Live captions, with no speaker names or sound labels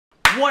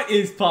What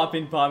is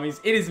poppin' pommies?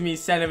 It is me,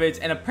 Senovitz,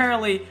 and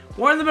apparently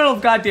we're in the middle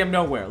of goddamn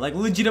nowhere. Like,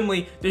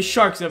 legitimately, there's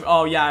sharks of—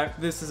 oh yeah,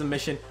 this is a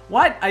mission.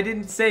 What? I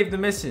didn't save the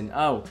mission.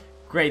 Oh,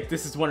 great,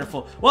 this is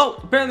wonderful. Well,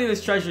 apparently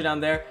there's treasure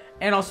down there,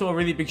 and also a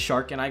really big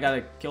shark, and I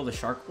gotta kill the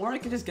shark. Or I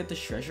can just get the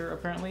treasure,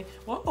 apparently.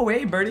 Whoa,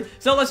 hey, birdie.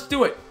 So let's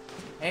do it.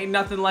 Ain't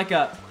nothing like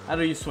a— how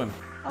do you swim?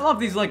 I love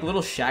these, like,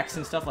 little shacks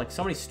and stuff, like,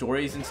 so many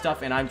stories and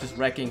stuff, and I'm just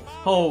wrecking.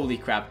 Holy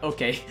crap.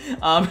 Okay.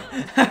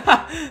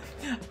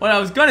 What I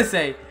was gonna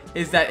say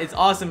is that it's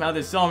awesome how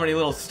there's so many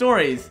little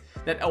stories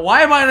that—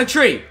 why am I on a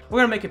tree? We're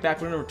gonna make it back.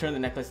 We're gonna return the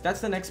necklace.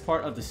 That's the next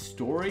part of the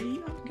story.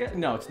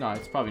 No, it's not.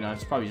 It's probably not.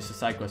 It's probably just a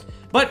side quest.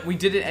 But we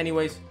did it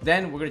anyways.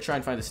 Then we're gonna try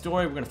and find the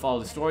story. We're gonna follow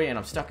the story, and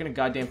I'm stuck in a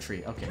goddamn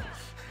tree. Okay.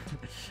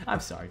 I'm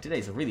sorry.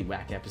 Today's a really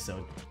whack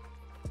episode.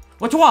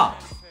 What's wrong?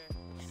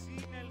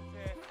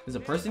 There's a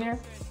person here?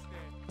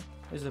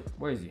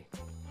 Where is he?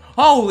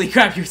 Holy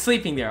crap, you're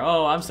sleeping there.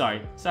 Oh, I'm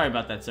sorry. Sorry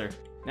about that, sir.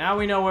 Now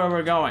we know where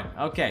we're going.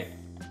 Okay.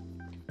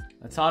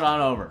 Let's head on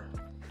over.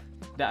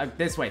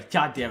 This way.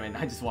 God damn it.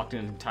 I just walked in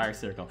an entire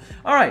circle.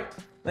 Alright.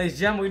 Ladies and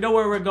gentlemen, we know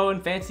where we're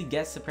going. Fancy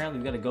guests. Apparently,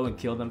 we gotta go and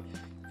kill them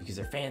because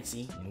they're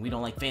fancy, and we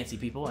don't like fancy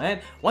people.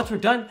 And once we're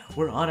done,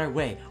 we're on our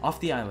way off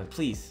the island.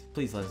 Please,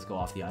 please let us go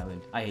off the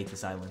island. I hate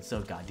this island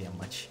so goddamn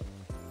much.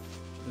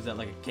 Is that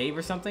like a cave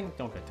or something?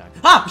 Don't get time.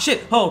 Ah,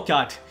 shit! Oh,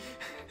 God.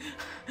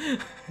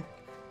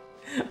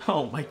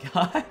 Oh my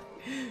god.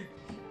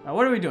 Now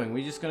what are we doing?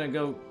 We just gonna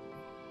go—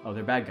 oh,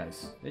 they're bad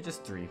guys. They're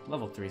just 3.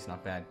 Level 3 is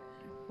not bad.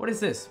 What is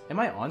this? Am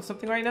I on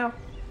something right now?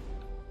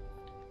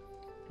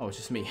 Oh, it's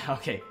just me.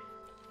 Okay.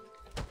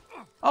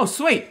 Oh,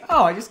 sweet.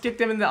 Oh, I just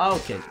kicked him in the— oh,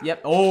 okay.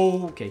 Yep.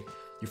 Oh, okay.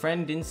 Your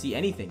friend didn't see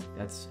anything.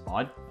 That's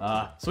odd.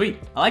 Sweet.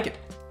 I like it.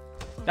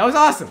 That was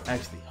awesome,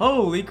 actually.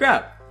 Holy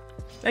crap.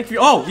 Thank you.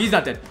 Oh, he's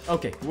not dead.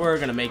 Okay, we're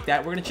gonna make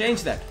that. We're gonna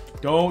change that.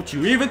 Don't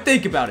you even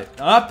think about it.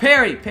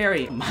 Parry,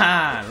 parry. Come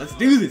on, let's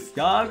do this,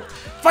 dog.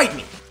 Fight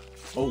me.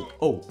 Oh,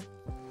 oh.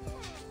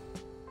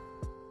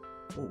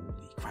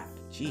 Holy crap.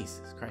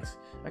 Jesus Christ.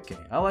 Okay,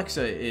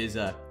 Alexa is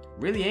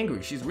really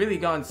angry. She's really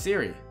gone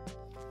Siri.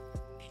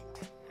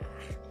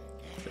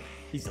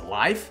 He's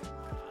alive?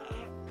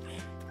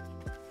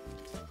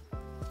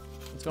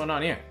 What's going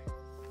on here?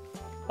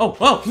 Oh,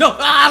 oh, no.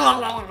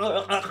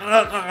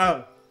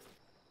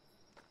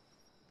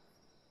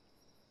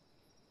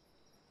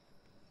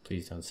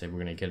 Please don't say we're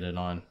gonna get it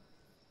on.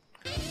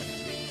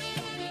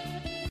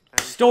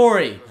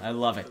 Story! I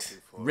love it.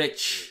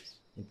 Rich,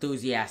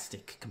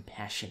 enthusiastic,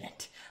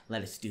 compassionate.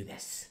 Let us do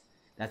this.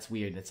 That's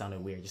weird. That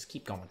sounded weird. Just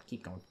keep going.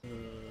 Keep going.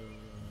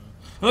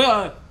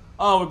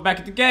 Oh, we're back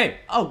at the game.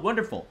 Oh,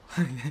 wonderful.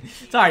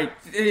 Sorry,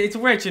 it's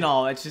rich and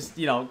all. It's just,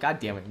 you know,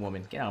 goddamn it,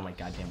 woman. Get out of my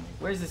goddamn way.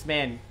 Where's this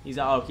man? He's—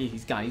 oh, okay,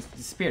 he's gone. He's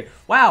disappeared.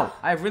 Wow,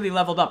 I've really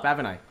leveled up,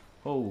 haven't I?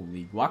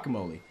 Holy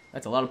guacamole.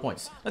 That's a lot of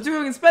points. Let's see what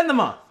we can spend them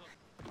on.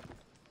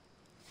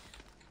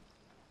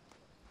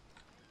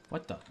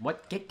 What the—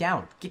 what? Get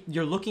down.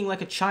 You're looking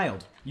like a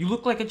child. You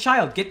look like a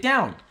child. Get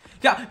down.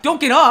 Yeah,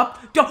 don't get up.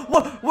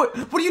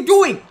 What are you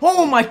doing?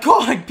 Oh my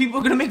god. People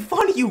are gonna make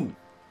fun of you.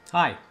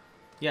 Hi.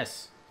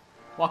 Yes.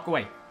 Walk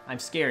away. I'm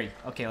scary.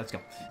 Okay, let's go.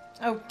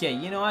 Okay,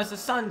 you know, as the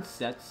sun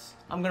sets,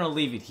 I'm gonna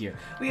leave it here.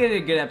 We had a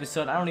good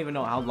episode. I don't even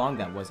know how long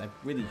that was. I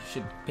really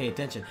should pay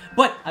attention.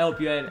 But I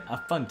hope you had a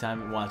fun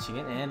time watching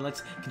it. And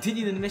let's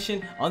continue the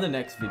mission on the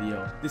next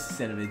video. This is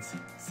Senovitz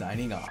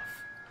signing off.